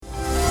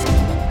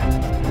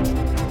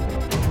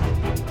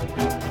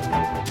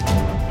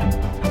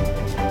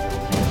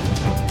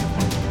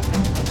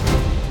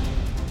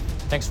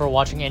for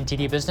watching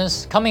NTD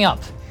Business. Coming up,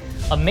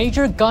 a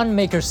major gun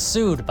maker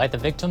sued by the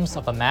victims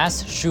of a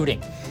mass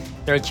shooting.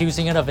 They're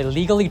accusing it of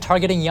illegally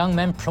targeting young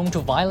men prone to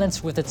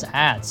violence with its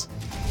ads.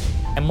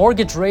 And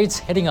mortgage rates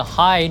hitting a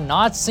high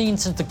not seen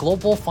since the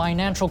global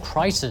financial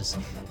crisis.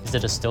 Is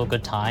it a still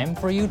good time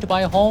for you to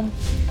buy a home?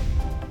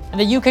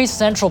 And the UK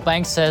central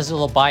bank says it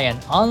will buy an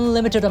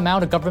unlimited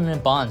amount of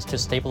government bonds to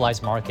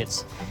stabilize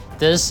markets.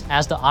 This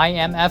as the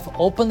IMF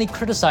openly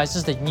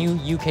criticizes the new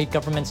UK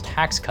government's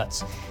tax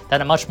cuts. That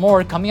and much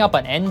more coming up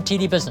on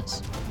NTD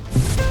Business.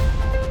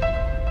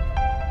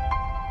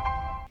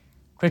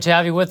 Great to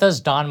have you with us.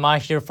 Don Ma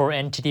here for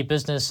NTD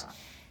Business.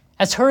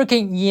 As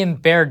Hurricane Ian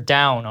beared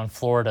down on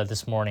Florida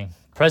this morning,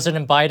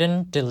 President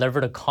Biden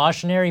delivered a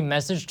cautionary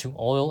message to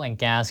oil and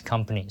gas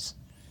companies.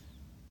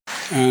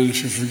 And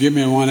if you forgive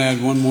me, I want to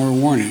add one more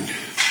warning.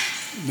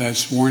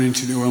 That's warning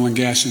to the oil and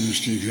gas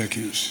industry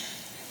executives.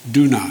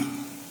 Do not,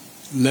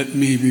 let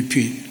me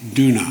repeat,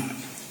 do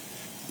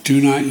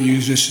not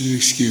use this as an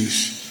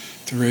excuse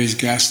to raise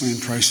gasoline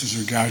prices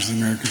or gouge the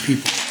American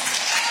people.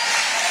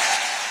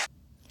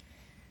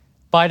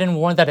 Biden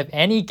warned that if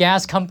any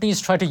gas companies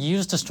try to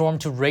use the storm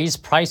to raise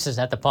prices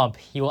at the pump,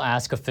 he will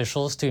ask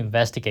officials to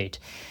investigate.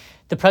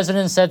 The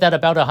president said that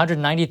about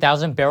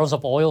 190,000 barrels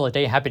of oil a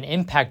day have been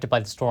impacted by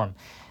the storm.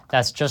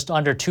 That's just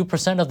under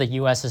 2% of the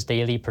U.S.'s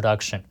daily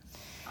production.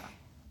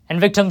 And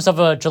victims of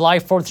a July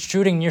 4th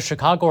shooting near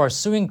Chicago are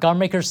suing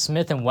gunmaker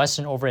Smith &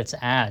 Wesson over its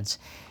ads.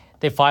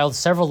 They filed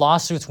several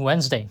lawsuits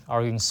Wednesday,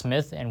 arguing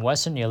Smith &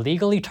 Wesson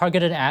illegally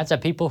targeted ads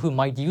at people who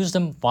might use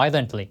them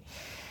violently.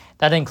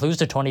 That includes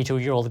the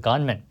 22-year-old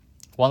gunman.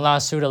 One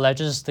lawsuit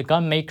alleges the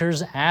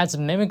gunmaker's ads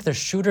mimic the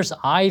shooter's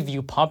eye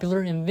view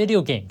popular in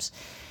video games.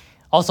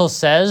 Also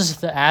says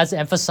the ads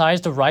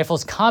emphasize the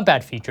rifle's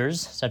combat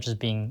features, such as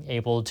being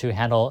able to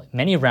handle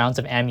many rounds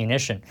of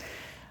ammunition.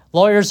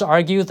 Lawyers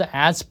argue the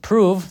ads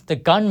prove the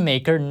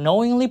gunmaker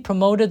knowingly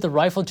promoted the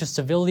rifle to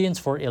civilians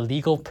for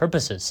illegal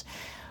purposes.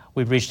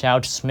 We reached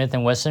out to Smith &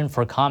 Wesson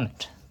for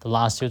comment. The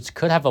lawsuits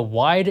could have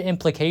wide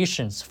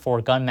implications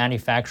for gun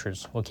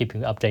manufacturers. We'll keep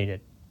you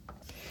updated.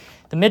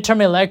 The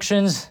midterm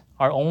elections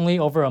are only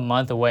over a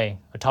month away.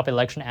 A top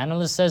election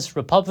analyst says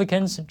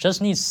Republicans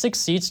just need 6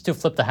 seats to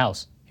flip the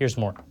House. Here's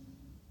more.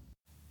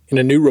 In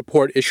a new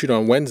report issued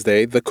on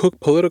Wednesday, the Cook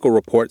Political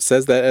Report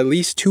says that at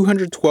least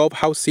 212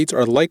 House seats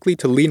are likely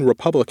to lean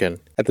Republican.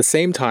 At the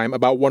same time,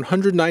 about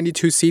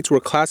 192 seats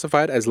were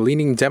classified as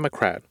leaning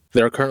Democrat.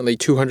 There are currently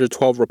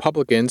 212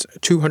 Republicans,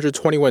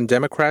 221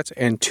 Democrats,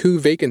 and 2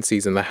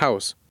 vacancies in the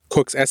House.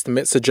 Cook's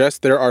estimate suggests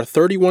there are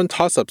 31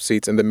 toss-up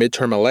seats in the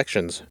midterm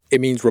elections. It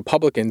means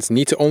Republicans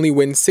need to only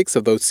win 6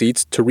 of those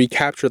seats to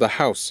recapture the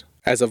House.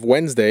 As of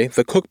Wednesday,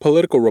 the Cook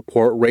Political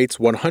Report rates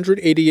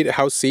 188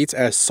 House seats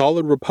as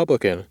solid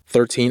Republican,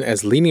 13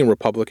 as leaning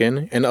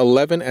Republican, and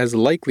 11 as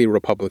likely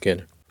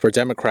Republican. For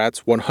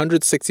Democrats,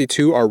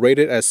 162 are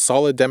rated as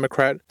solid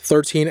Democrat,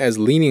 13 as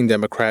leaning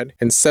Democrat,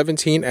 and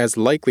 17 as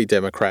likely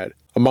Democrat.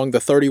 Among the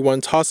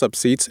 31 toss-up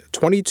seats,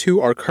 22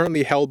 are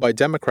currently held by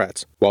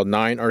Democrats, while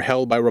 9 are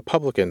held by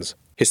Republicans.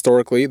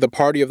 Historically, the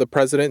party of the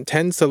president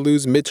tends to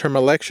lose midterm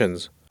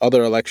elections.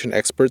 Other election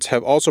experts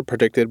have also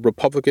predicted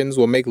Republicans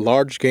will make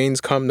large gains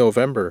come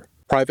November.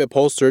 Private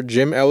pollster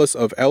Jim Ellis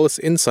of Ellis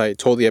Insight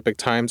told the Epoch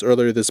Times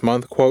earlier this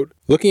month, quote,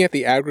 "Looking at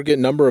the aggregate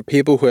number of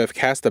people who have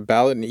cast a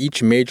ballot in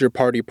each major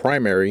party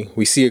primary,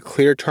 we see a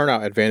clear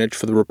turnout advantage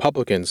for the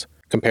Republicans,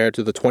 compared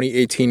to the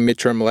 2018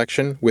 midterm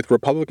election, with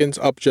Republicans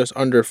up just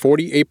under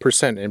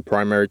 48% in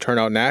primary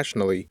turnout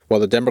nationally,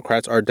 while the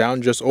Democrats are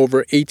down just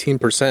over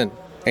 18%.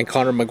 And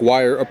Connor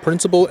McGuire, a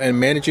principal and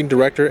managing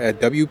director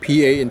at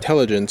WPA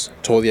Intelligence,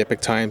 told the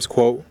Epoch Times,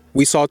 quote,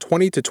 "We saw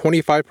 20 to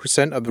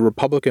 25% of the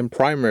Republican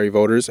primary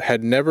voters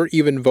had never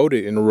even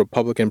voted in a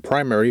Republican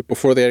primary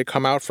before they had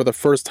come out for the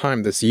first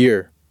time this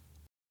year."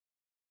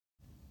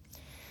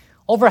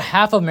 Over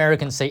half of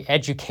Americans say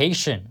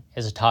education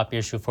is a top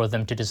issue for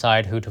them to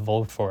decide who to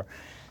vote for.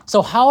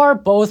 So how are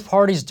both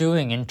parties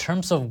doing in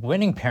terms of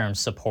winning parents'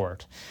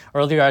 support?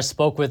 Earlier, I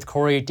spoke with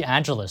Corey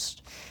DeAngelis.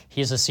 He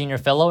is a senior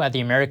fellow at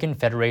the American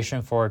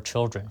Federation for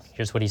Children.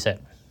 Here's what he said.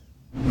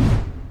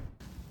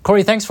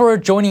 Corey, thanks for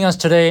joining us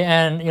today.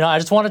 And I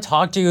just want to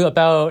talk to you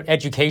about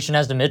education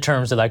as the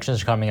midterms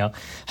elections are coming up.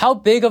 How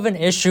big of an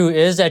issue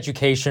is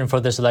education for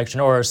this election,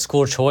 or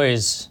school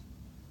choice?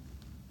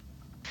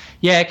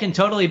 Yeah, it can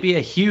totally be a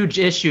huge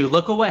issue.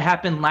 Look at what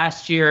happened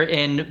last year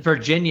in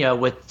Virginia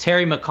with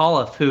Terry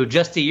McAuliffe, who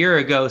just a year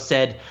ago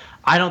said,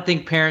 "I don't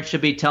think parents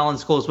should be telling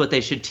schools what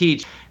they should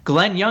teach."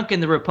 Glenn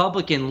Youngkin, the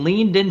Republican,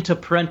 leaned into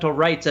parental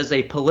rights as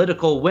a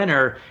political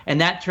winner, and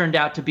that turned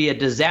out to be a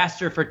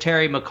disaster for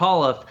Terry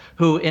McAuliffe,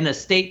 who in a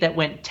state that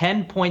went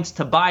 10 points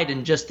to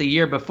Biden just the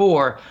year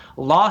before,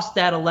 lost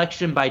that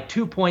election by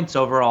 2 points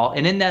overall.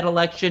 And in that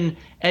election,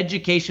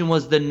 education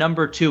was the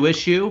number 2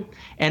 issue,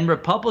 and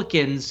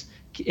Republicans,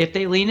 if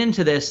they lean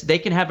into this, they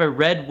can have a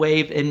red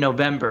wave in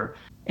November.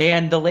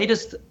 And the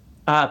latest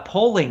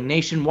polling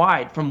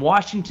nationwide from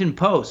Washington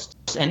Post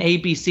and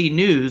ABC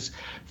News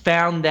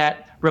found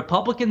that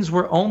Republicans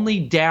were only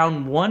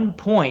down 1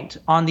 point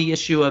on the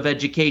issue of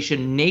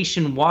education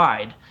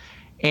nationwide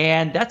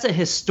And that's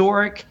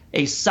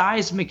a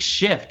seismic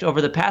shift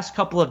over the past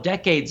couple of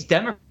decades.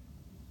 Democrats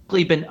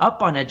have been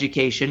up on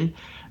education,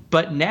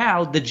 but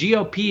now the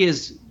GOP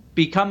is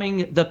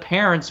becoming the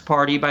parents'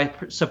 party by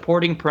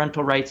supporting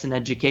parental rights in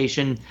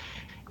education.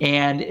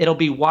 And it'll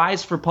be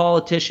wise for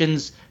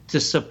politicians to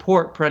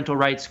support parental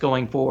rights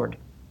going forward.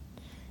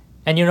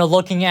 And,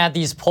 looking at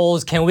these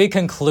polls, can we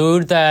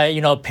conclude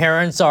that,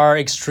 parents are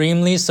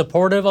extremely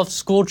supportive of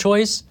school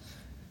choice?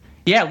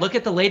 Yeah, look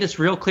at the latest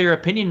Real Clear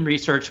Opinion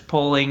research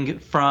polling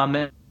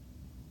from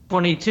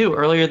 22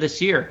 earlier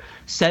this year.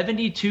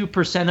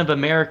 72% of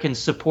Americans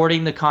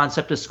supporting the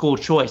concept of school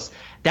choice.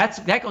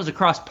 That goes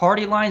across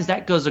party lines,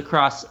 that goes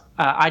across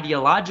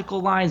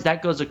ideological lines,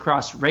 that goes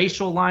across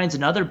racial lines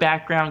and other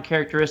background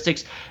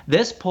characteristics.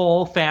 This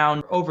poll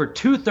found over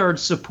 2/3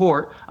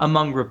 support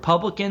among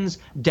Republicans,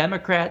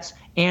 Democrats,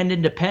 and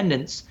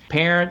independents.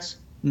 Parents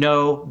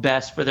know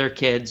best for their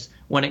kids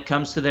when it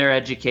comes to their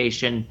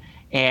education,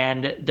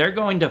 and they're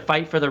going to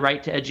fight for the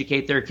right to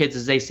educate their kids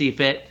as they see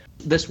fit.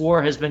 This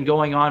war has been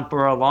going on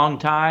for a long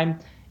time,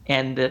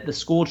 and the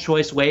school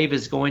choice wave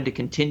is going to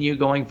continue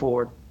going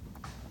forward.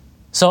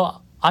 So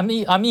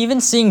I'm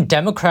even seeing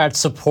Democrat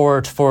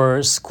support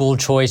for school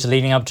choice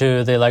leading up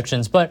to the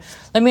elections. But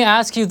let me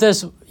ask you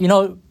this,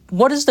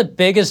 what is the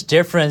biggest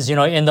difference,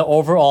 in the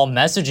overall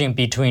messaging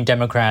between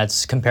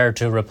Democrats compared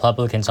to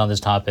Republicans on this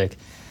topic?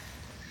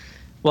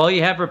 Well,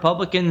 you have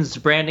Republicans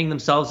branding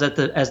themselves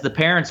as the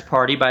parents'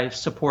 party by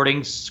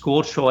supporting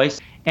school choice.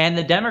 And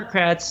the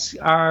Democrats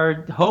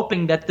are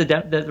hoping that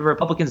the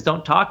Republicans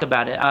don't talk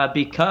about it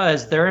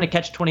because they're in a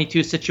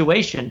catch-22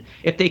 situation.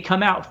 If they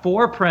come out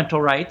for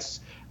parental rights,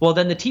 well,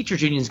 then the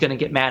teachers union is going to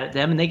get mad at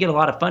them, and they get a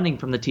lot of funding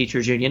from the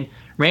teachers union.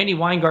 Randi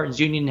Weingarten's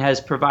union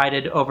has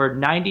provided over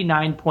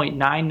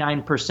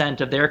 99.99%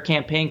 of their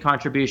campaign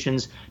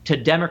contributions to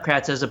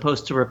Democrats as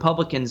opposed to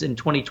Republicans in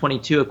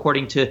 2022,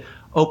 according to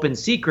Open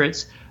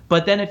Secrets.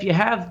 But then if you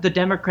have the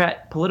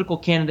Democrat political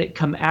candidate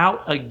come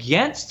out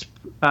against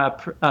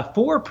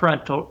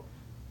parental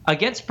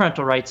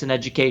rights in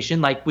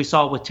education, like we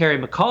saw with Terry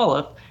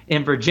McAuliffe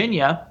in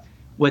Virginia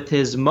with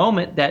his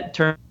moment that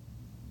turned,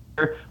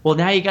 well,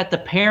 now you got the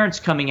parents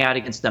coming out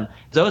against them.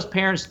 Those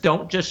parents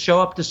don't just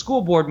show up to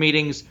school board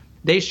meetings,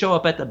 they show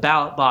up at the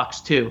ballot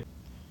box too.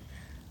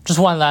 Just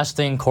one last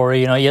thing,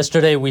 Corey.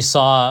 Yesterday we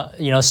saw,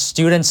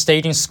 students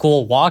staging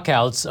school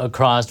walkouts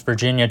across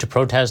Virginia to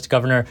protest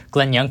Governor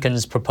Glenn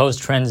Youngkin's proposed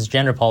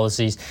transgender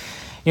policies.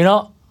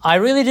 I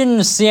really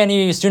didn't see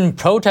any student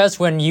protests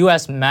when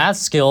U.S. math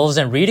skills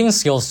and reading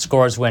skills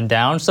scores went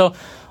down. So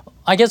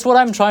I guess what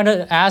I'm trying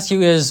to ask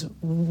you is,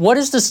 what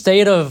is the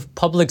state of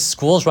public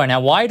schools right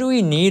now? Why do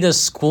we need a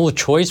school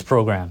choice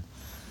program?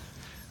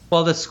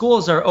 Well, the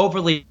schools are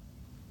overly,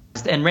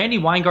 and Randi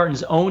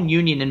Weingarten's own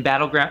union in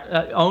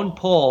own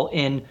poll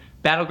in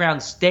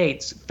battleground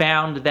states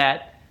found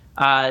that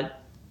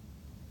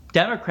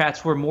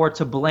Democrats were more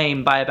to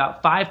blame by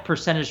about 5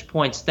 percentage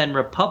points than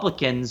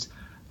Republicans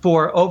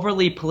for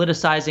overly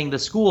politicizing the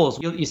schools.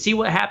 You see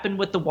what happened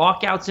with the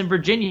walkouts in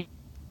Virginia.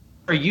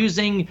 Are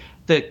using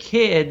the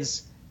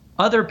kids,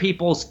 other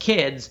people's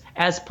kids,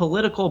 as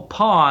political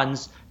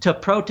pawns to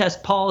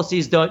protest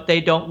policies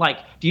they don't like.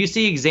 Do you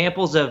see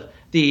examples of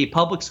the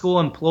public school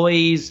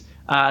employees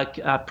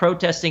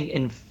protesting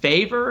in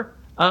favor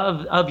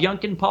of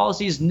Youngkin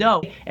policies?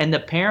 No. And the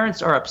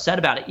parents are upset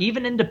about it.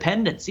 Even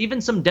independents, even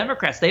some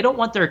Democrats, they don't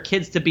want their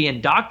kids to be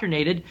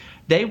indoctrinated.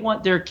 They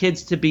want their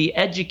kids to be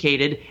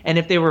educated. And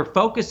if they were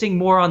focusing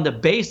more on the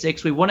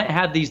basics, we wouldn't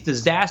have these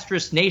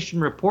disastrous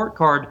Nation report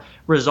card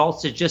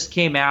results that just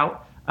came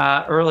out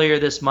earlier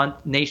this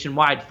month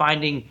nationwide,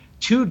 finding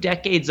 2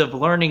 decades of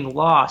learning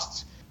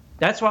lost.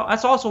 That's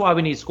also why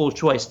we need school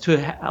choice,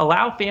 to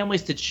allow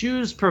families to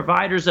choose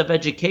providers of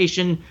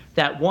education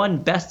that, 1,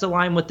 best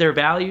align with their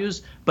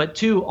values, but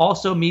 2,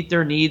 also meet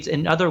their needs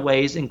in other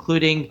ways,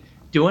 including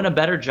doing a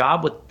better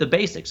job with the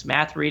basics,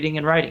 math, reading,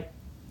 and writing.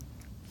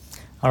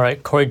 All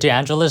right, Corey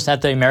DeAngelis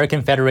at the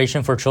American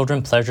Federation for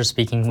Children. Pleasure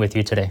speaking with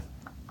you today.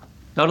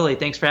 Totally.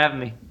 Thanks for having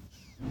me.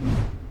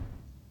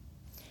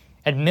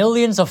 And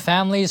millions of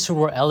families who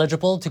were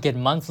eligible to get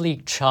monthly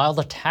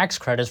child tax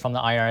credits from the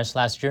IRS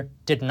last year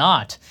did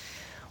not,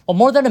 while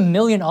more than 1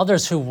 million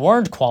others who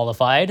weren't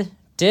qualified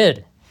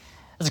did.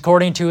 That's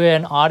according to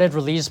an audit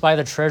released by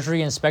the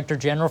Treasury Inspector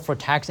General for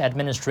Tax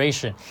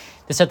Administration.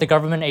 They said the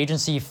government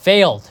agency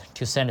failed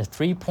to send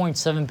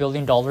 $3.7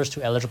 billion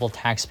to eligible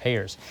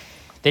taxpayers.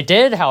 They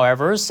did,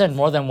 however, send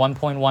more than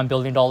 $1.1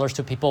 billion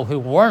to people who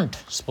weren't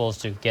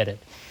supposed to get it.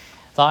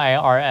 The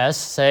IRS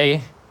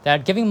say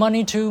that giving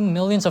money to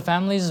millions of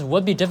families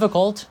would be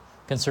difficult,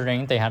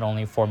 considering they had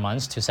only 4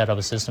 months to set up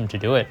a system to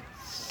do it.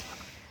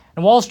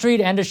 And Wall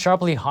Street ended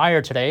sharply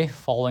higher today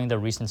following the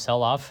recent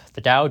sell-off.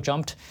 The Dow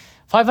jumped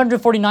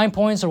 549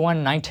 points, or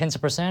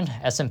 1.9%.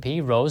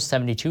 S&P rose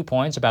 72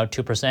 points, about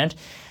 2%.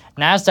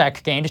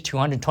 NASDAQ gained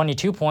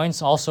 222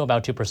 points, also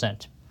about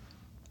 2%.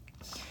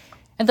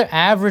 And the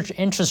average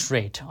interest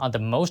rate on the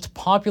most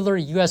popular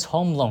U.S.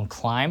 home loan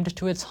climbed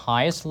to its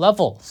highest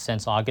level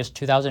since August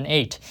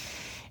 2008.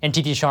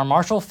 NTD Sean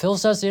Marshall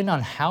fills us in on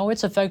how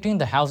it's affecting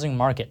the housing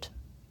market.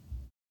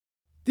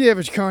 The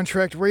average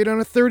contract rate on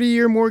a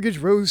 30-year mortgage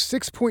rose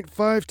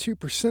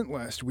 6.52%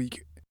 last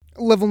week,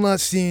 a level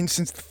not seen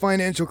since the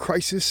financial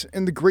crisis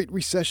and the Great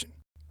Recession.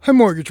 High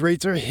mortgage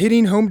rates are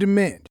hitting home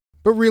demand,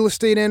 but real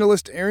estate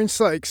analyst Aaron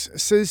Sykes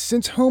says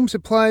since home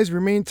supplies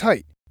remain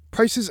tight,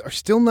 prices are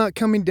still not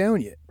coming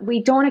down yet. We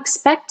don't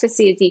expect to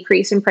see a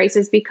decrease in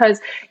prices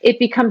because it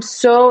becomes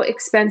so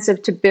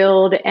expensive to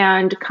build,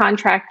 and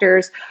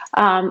contractors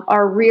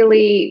are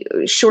really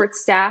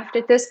short-staffed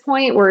at this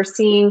point. We're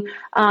seeing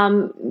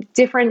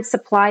different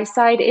supply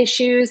side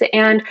issues,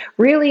 and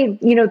really,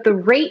 the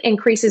rate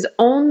increases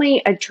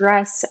only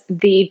address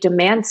the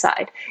demand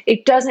side.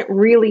 It doesn't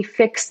really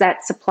fix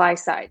that supply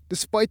side.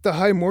 Despite the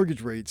high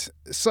mortgage rates,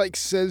 Sykes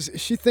says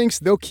she thinks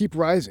they'll keep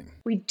rising.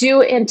 We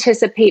do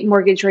anticipate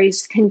mortgage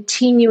rates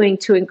continuing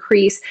to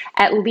increase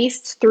at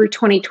least through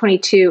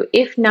 2022,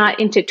 if not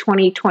into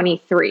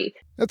 2023.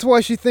 That's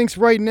why she thinks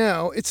right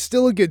now it's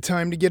still a good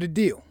time to get a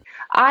deal.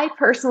 I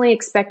personally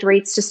expect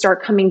rates to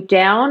start coming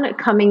down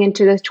coming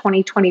into the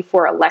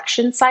 2024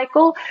 election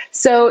cycle.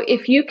 So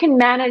if you can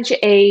manage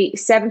a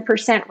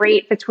 7%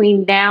 rate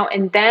between now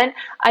and then,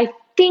 I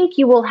think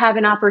you will have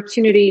an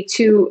opportunity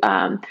to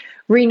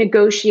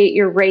renegotiate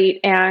your rate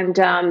and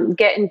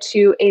get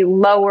into a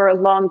lower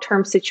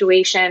long-term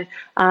situation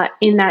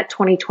in that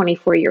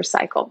 2024 year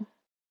cycle.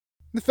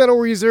 The Federal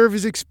Reserve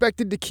is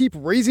expected to keep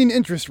raising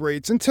interest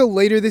rates until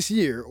later this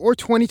year or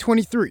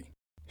 2023.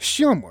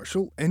 Sean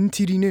Marshall,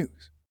 NTD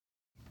News.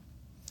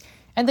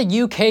 And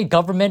the UK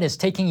government is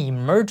taking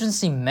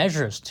emergency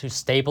measures to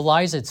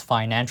stabilize its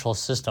financial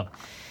system.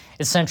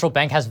 Its central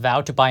bank has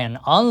vowed to buy an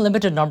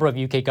unlimited number of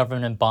UK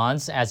government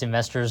bonds as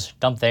investors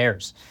dump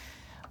theirs.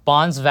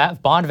 Bond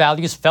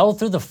values fell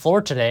through the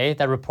floor today.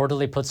 That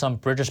reportedly put some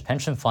British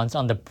pension funds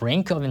on the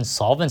brink of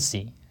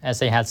insolvency, as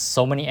they had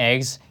so many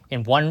eggs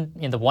in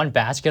the one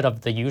basket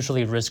of the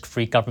usually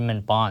risk-free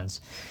government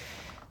bonds.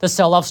 The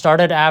sell-off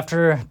started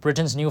after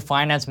Britain's new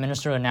finance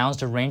minister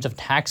announced a range of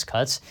tax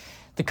cuts.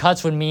 The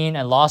cuts would mean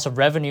a loss of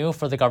revenue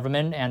for the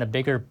government and a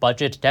bigger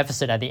budget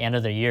deficit at the end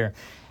of the year.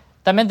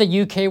 That meant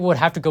the UK would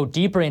have to go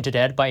deeper into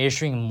debt by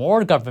issuing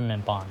more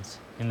government bonds.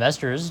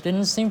 Investors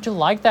didn't seem to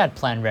like that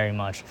plan very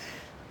much.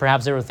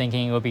 Perhaps they were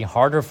thinking it would be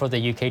harder for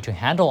the UK to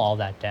handle all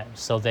that debt,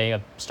 so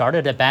they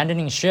started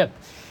abandoning ship.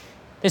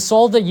 They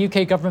sold the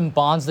UK government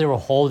bonds they were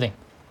holding.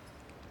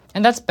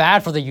 And that's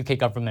bad for the UK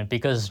government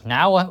because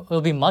now it will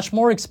be much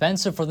more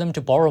expensive for them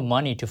to borrow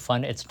money to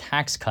fund its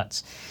tax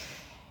cuts.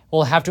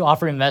 We'll have to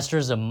offer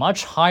investors a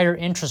much higher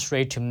interest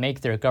rate to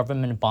make their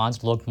government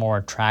bonds look more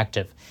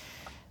attractive.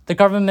 The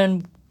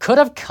government could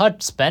have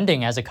cut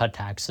spending as it cut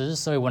taxes,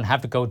 so it wouldn't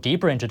have to go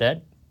deeper into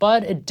debt,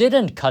 but it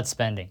didn't cut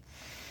spending.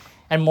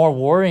 And more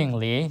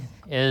worryingly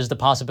is the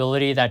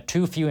possibility that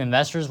too few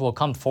investors will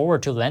come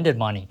forward to lend it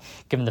money,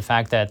 given the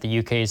fact that the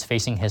UK is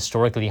facing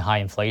historically high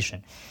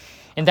inflation.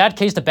 In that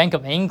case, the Bank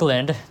of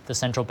England, the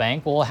central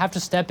bank, will have to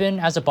step in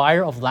as a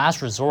buyer of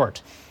last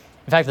resort.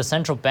 In fact, the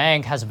central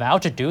bank has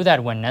vowed to do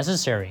that when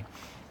necessary.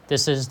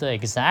 This is the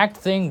exact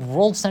thing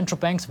world central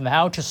banks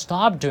vow to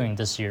stop doing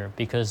this year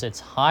because it's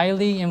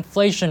highly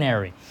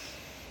inflationary.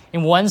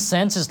 In one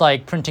sense, it's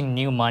like printing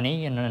new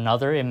money. In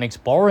another, it makes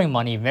borrowing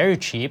money very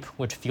cheap,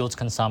 which fuels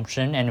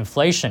consumption and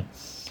inflation.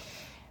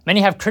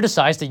 Many have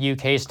criticized the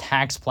UK's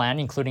tax plan,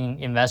 including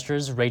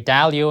investors Ray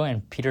Dalio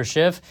and Peter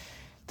Schiff.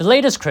 The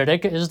latest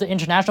critic is the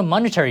International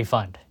Monetary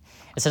Fund.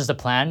 It says the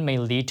plan may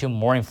lead to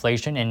more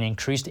inflation and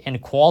increased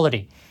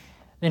inequality.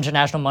 The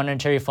International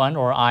Monetary Fund,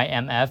 or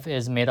IMF,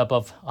 is made up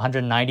of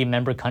 190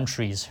 member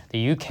countries.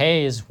 The UK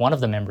is one of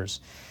the members.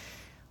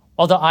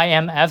 While the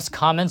IMF's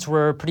comments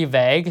were pretty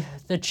vague,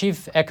 the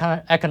chief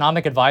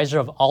economic advisor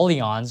of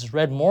Allianz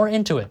read more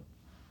into it.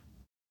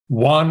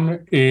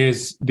 One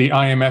is the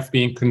IMF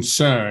being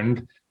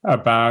concerned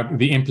about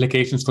the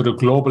implications for the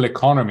global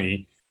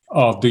economy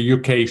of the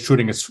UK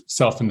shooting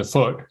itself in the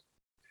foot.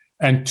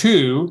 And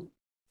two,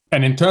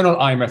 an internal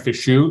IMF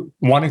issue,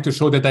 wanting to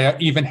show that they are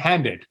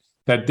even-handed,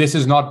 that this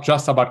is not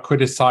just about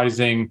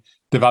criticizing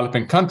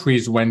developing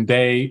countries when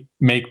they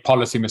make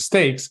policy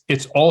mistakes.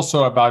 It's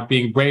also about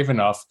being brave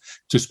enough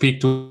to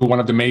speak to one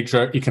of the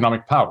major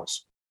economic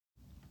powers.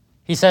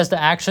 He says the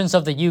actions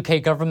of the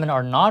UK government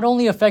are not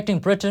only affecting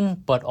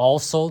Britain, but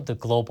also the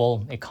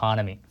global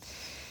economy.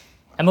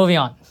 And moving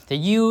on, the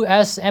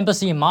U.S.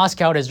 Embassy in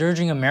Moscow is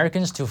urging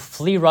Americans to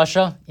flee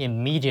Russia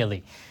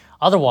immediately.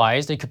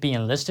 Otherwise, they could be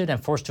enlisted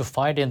and forced to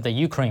fight in the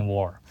Ukraine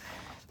war.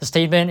 The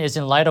statement is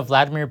in light of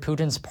Vladimir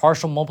Putin's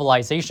partial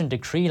mobilization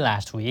decree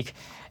last week.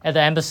 And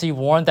the embassy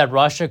warned that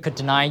Russia could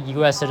deny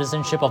U.S.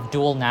 citizenship of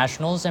dual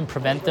nationals and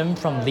prevent them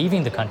from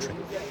leaving the country.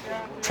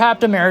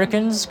 Trapped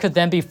Americans could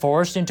then be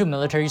forced into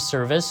military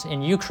service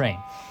in Ukraine.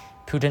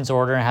 Putin's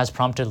order has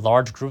prompted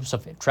large groups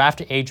of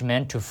draft-age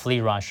men to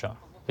flee Russia.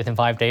 Within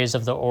 5 days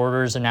of the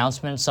order's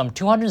announcement, some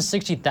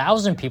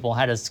 260,000 people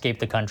had escaped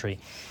the country.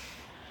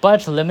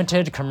 But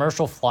limited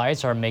commercial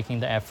flights are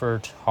making the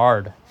effort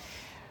hard.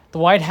 The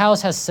White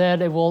House has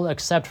said it will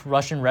accept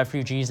Russian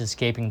refugees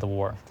escaping the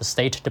war. The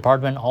State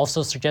Department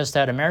also suggests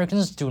that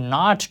Americans do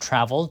not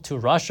travel to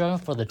Russia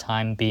for the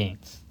time being.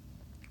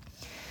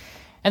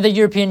 And the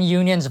European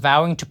Union is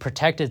vowing to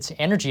protect its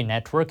energy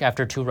network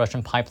after 2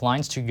 Russian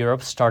pipelines to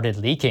Europe started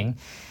leaking.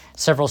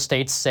 Several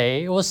states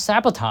say it was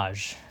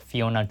sabotage.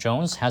 Fiona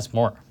Jones has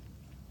more.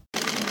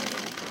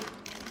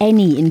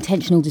 Any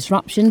intentional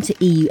disruption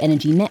to EU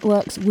energy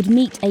networks would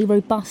meet a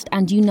robust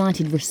and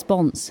united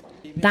response.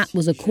 That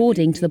was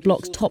according to the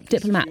bloc's top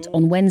diplomat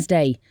on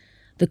Wednesday.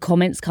 The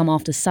comments come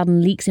after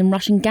sudden leaks in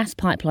Russian gas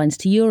pipelines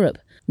to Europe,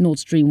 Nord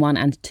Stream 1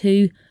 and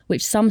 2,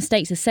 which some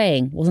states are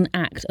saying was an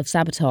act of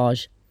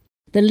sabotage.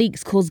 The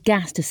leaks caused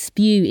gas to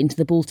spew into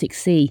the Baltic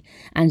Sea,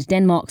 and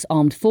Denmark's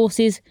armed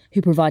forces,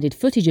 who provided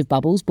footage of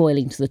bubbles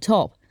boiling to the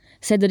top,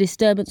 said the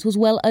disturbance was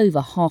well over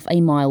half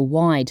a mile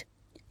wide.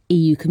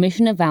 EU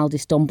Commissioner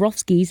Valdis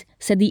Dombrovskis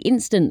said the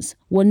incidents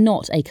were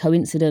not a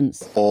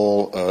coincidence.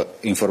 All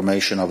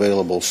information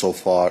available so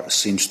far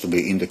seems to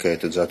be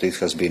indicated that it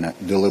has been a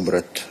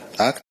deliberate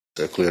act.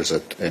 It clear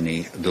that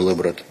any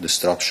deliberate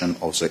disruption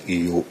of the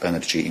EU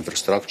energy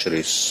infrastructure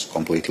is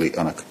completely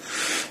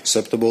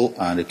unacceptable,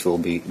 and it will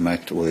be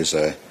met with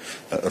a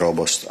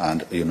robust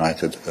and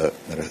united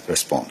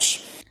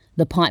response.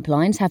 The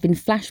pipelines have been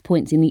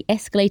flashpoints in the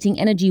escalating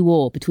energy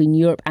war between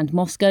Europe and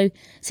Moscow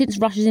since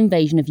Russia's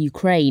invasion of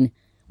Ukraine,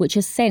 which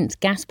has sent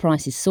gas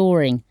prices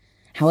soaring.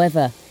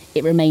 However,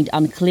 it remained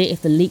unclear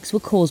if the leaks were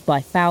caused by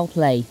foul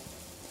play.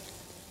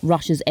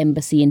 Russia's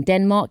embassy in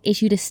Denmark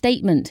issued a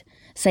statement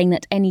saying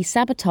that any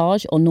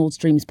sabotage on Nord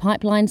Stream's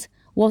pipelines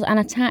was an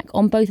attack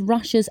on both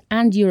Russia's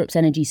and Europe's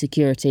energy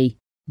security.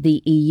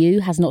 The EU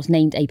has not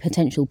named a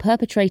potential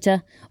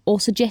perpetrator or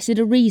suggested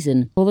a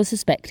reason for the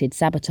suspected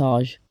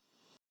sabotage.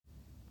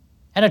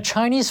 And a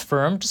Chinese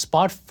firm just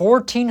bought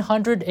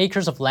 1,400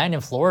 acres of land in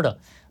Florida,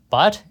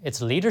 but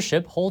its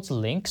leadership holds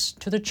links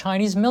to the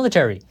Chinese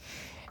military.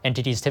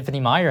 NTD's Tiffany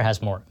Meyer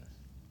has more.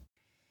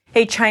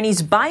 A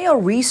Chinese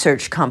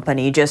bio-research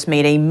company just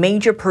made a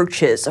major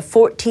purchase of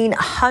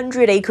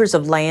 1,400 acres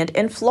of land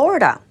in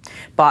Florida,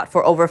 bought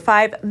for over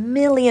 $5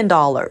 million.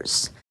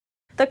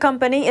 The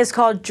company is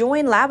called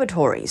Joyn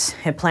Laboratories.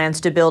 It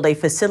plans to build a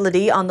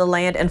facility on the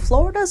land in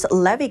Florida's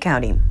Levy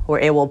County, where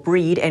it will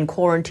breed and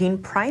quarantine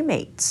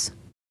primates.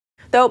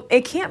 Though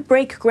it can't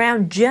break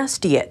ground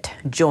just yet,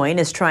 Joyn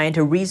is trying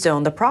to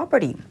rezone the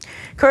property.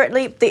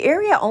 Currently, the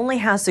area only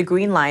has the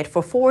green light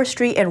for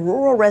forestry and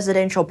rural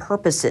residential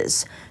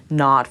purposes,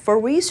 not for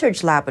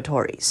research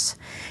laboratories.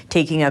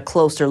 Taking a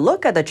closer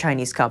look at the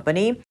Chinese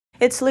company,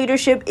 its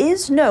leadership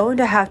is known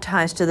to have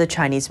ties to the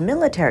Chinese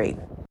military.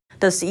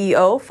 The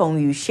CEO, Feng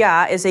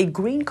Yuxia, is a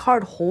green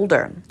card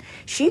holder.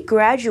 She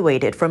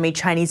graduated from a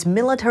Chinese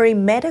military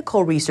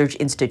medical research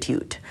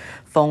institute.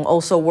 Feng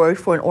also worked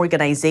for an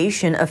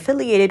organization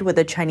affiliated with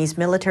the Chinese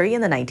military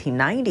in the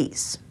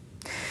 1990s.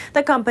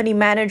 The company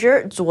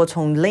manager, Zuo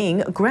Congling,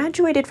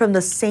 graduated from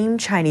the same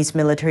Chinese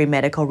military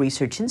medical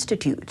research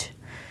institute.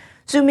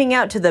 Zooming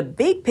out to the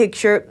big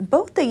picture,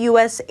 both the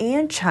U.S.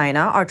 and China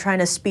are trying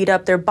to speed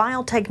up their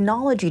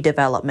biotechnology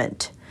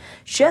development.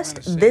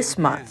 Just this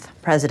month,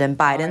 President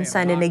Biden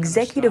signed an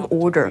executive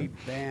order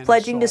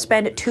pledging to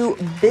spend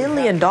 $2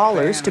 billion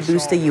to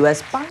boost the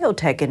U.S.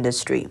 biotech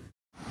industry.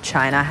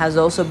 China has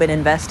also been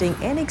investing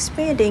and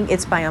expanding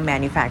its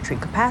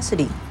biomanufacturing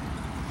capacity.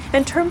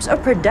 In terms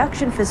of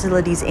production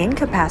facilities and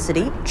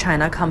capacity,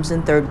 China comes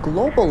in third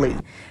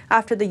globally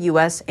after the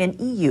U.S. and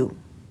EU.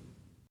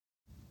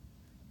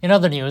 In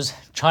other news,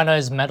 China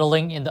is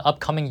meddling in the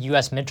upcoming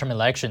U.S. midterm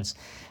elections.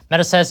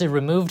 Meta says it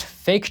removed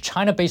fake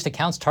China-based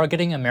accounts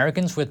targeting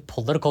Americans with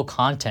political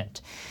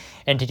content.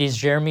 NTD's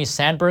Jeremy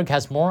Sandberg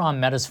has more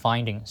on Meta's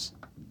findings.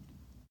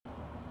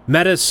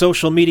 Meta's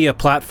social media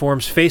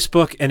platforms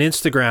Facebook and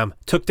Instagram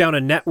took down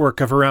a network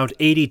of around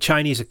 80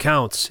 Chinese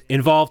accounts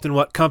involved in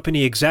what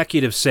company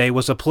executives say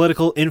was a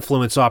political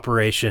influence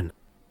operation.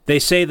 They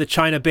say the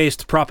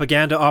China-based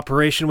propaganda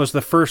operation was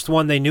the first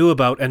one they knew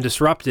about and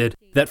disrupted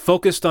that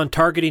focused on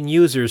targeting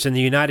users in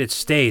the United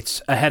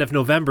States ahead of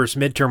November's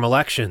midterm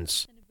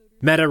elections.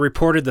 Meta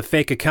reported the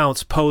fake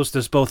accounts posed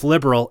as both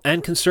liberal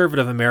and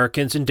conservative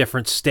Americans in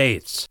different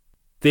states.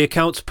 The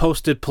accounts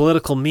posted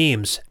political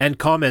memes and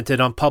commented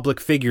on public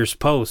figures'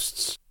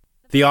 posts.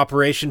 The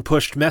operation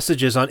pushed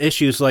messages on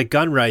issues like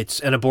gun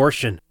rights and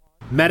abortion.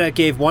 Meta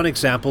gave one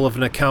example of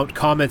an account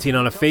commenting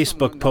on a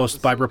Facebook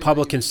post by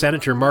Republican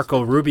Senator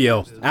Marco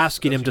Rubio,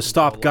 asking him to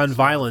stop gun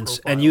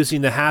violence and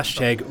using the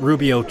hashtag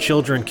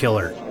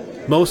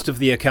 #RubioChildrenKiller. Most of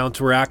the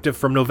accounts were active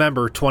from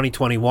November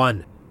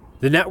 2021.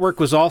 The network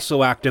was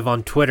also active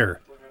on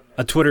Twitter.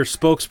 A Twitter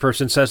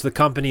spokesperson says the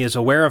company is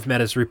aware of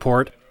Meta's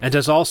report and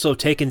has also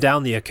taken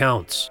down the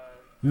accounts.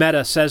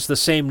 Meta says the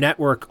same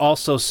network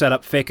also set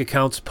up fake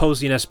accounts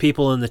posing as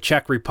people in the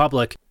Czech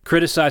Republic,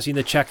 criticizing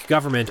the Czech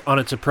government on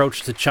its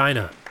approach to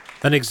China.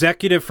 An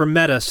executive from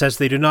Meta says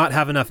they do not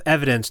have enough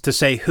evidence to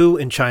say who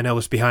in China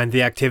was behind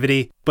the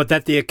activity, but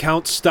that the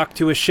accounts stuck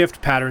to a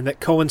shift pattern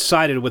that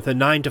coincided with a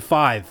 9 to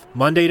 5,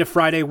 Monday to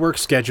Friday work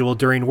schedule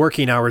during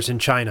working hours in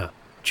China.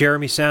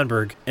 Jeremy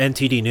Sandberg,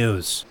 NTD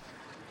News.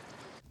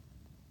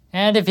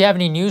 And if you have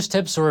any news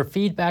tips or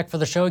feedback for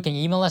the show, you can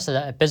email us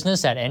at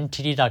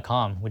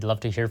business@ntd.com. We'd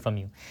love to hear from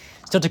you.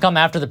 Still to come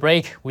after the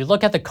break, we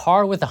look at the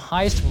car with the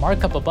highest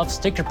markup above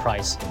sticker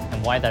price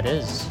and why that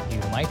is. You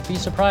might be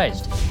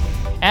surprised.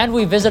 And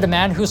we visit a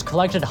man who's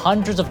collected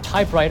hundreds of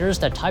typewriters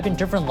that type in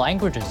different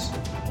languages.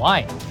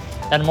 Why?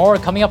 That and more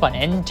coming up on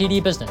NTD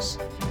Business.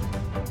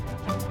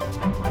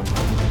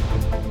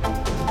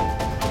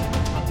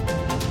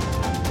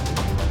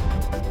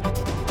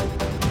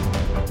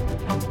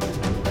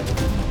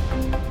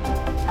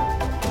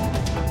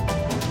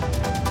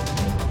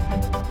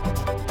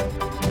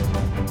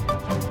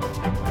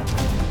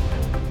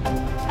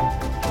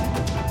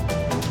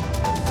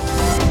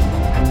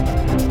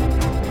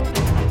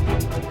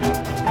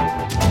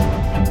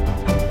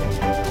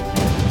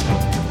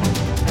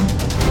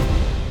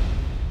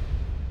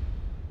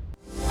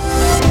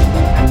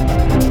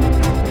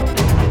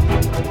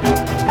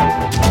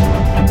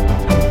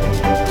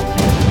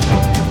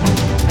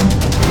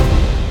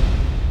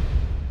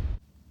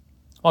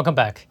 Welcome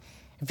back.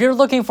 If you're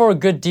looking for a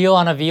good deal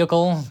on a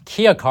vehicle,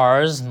 Kia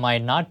cars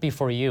might not be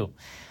for you.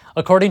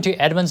 According to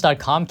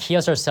Edmunds.com,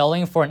 Kias are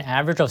selling for an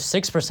average of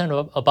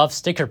 6% above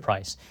sticker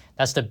price.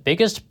 That's the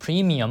biggest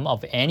premium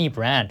of any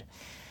brand.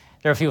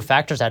 There are a few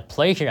factors at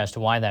play here as to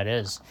why that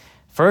is.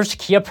 First,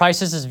 Kia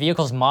prices its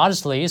vehicles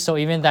modestly, so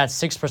even that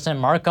 6%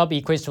 markup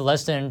equates to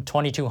less than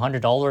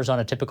 $2,200 on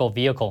a typical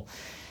vehicle.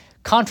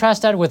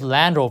 Contrast that with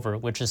Land Rover,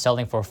 which is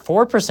selling for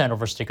 4%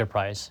 over sticker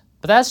price.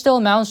 But that still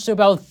amounts to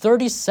about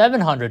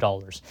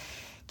 $3,700.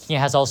 Kia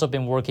has also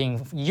been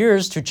working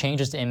years to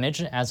change its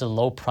image as a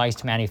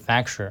low-priced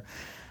manufacturer.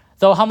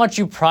 Though how much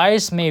you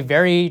price may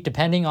vary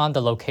depending on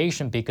the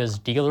location because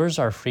dealers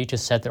are free to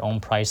set their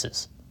own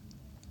prices.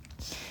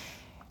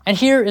 And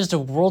here is the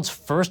world's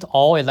first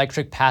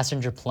all-electric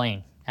passenger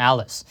plane,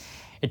 Alice.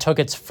 It took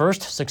its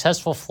first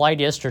successful flight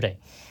yesterday.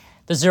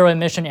 The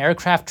zero-emission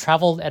aircraft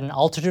traveled at an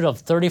altitude of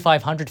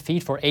 3,500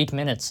 feet for 8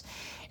 minutes.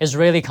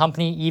 Israeli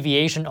company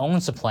Eviation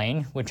owns the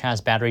plane, which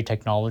has battery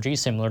technology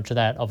similar to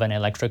that of an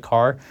electric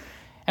car.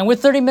 And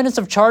with 30 minutes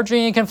of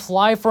charging, it can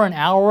fly for an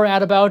hour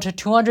at about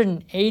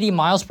 280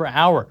 miles per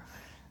hour,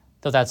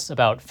 though that's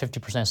about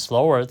 50%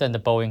 slower than the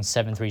Boeing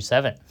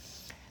 737.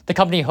 The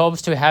company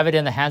hopes to have it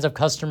in the hands of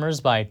customers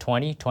by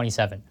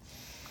 2027.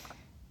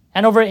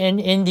 And over in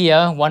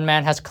India, one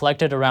man has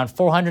collected around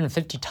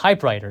 450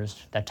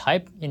 typewriters that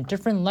type in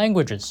different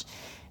languages.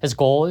 His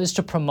goal is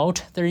to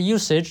promote their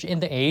usage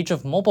in the age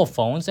of mobile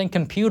phones and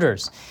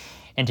computers.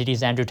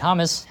 NTD's Andrew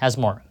Thomas has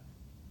more.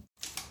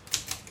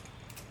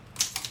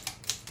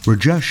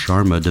 Rajesh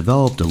Sharma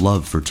developed a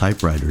love for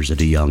typewriters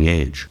at a young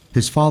age.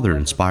 His father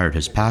inspired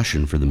his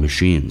passion for the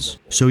machines,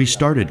 so he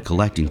started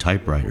collecting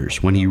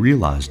typewriters when he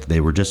realized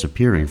they were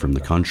disappearing from the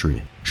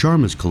country.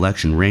 Sharma's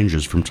collection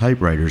ranges from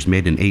typewriters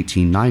made in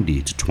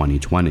 1890 to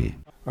 2020.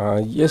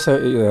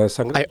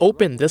 I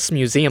opened this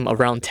museum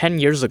around 10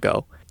 years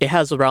ago. It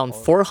has around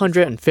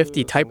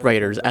 450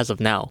 typewriters as of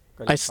now.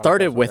 I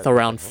started with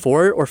around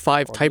 4 or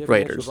 5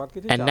 typewriters,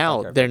 and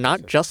now they're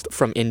not just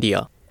from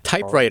India.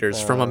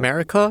 Typewriters from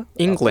America,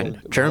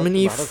 England,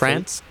 Germany,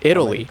 France,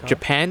 Italy,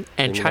 Japan,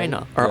 and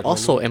China are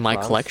also in my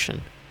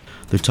collection.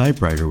 The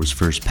typewriter was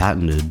first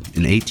patented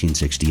in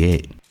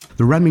 1868.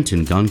 The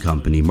Remington Gun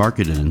Company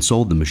marketed and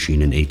sold the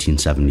machine in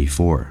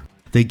 1874.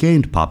 They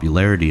gained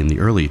popularity in the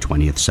early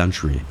 20th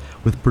century,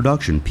 with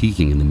production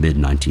peaking in the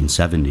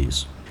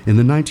mid-1970s. In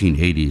the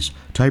 1980s,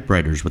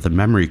 typewriters with a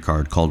memory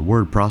card called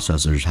word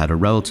processors had a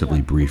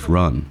relatively brief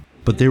run,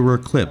 but they were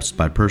eclipsed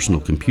by personal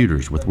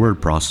computers with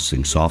word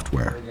processing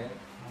software.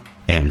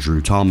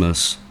 Andrew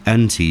Thomas,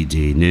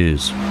 NTD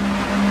News.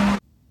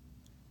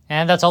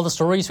 And that's all the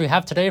stories we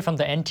have today from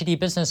the NTD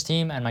Business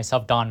team and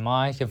myself, Don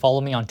Ma. You can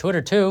follow me on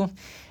Twitter too.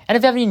 And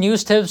if you have any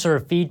news tips or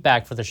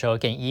feedback for the show, you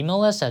can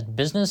email us at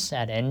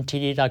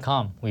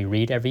business@ntd.com. We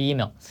read every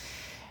email.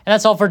 And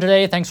that's all for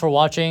today. Thanks for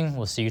watching.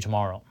 We'll see you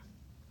tomorrow.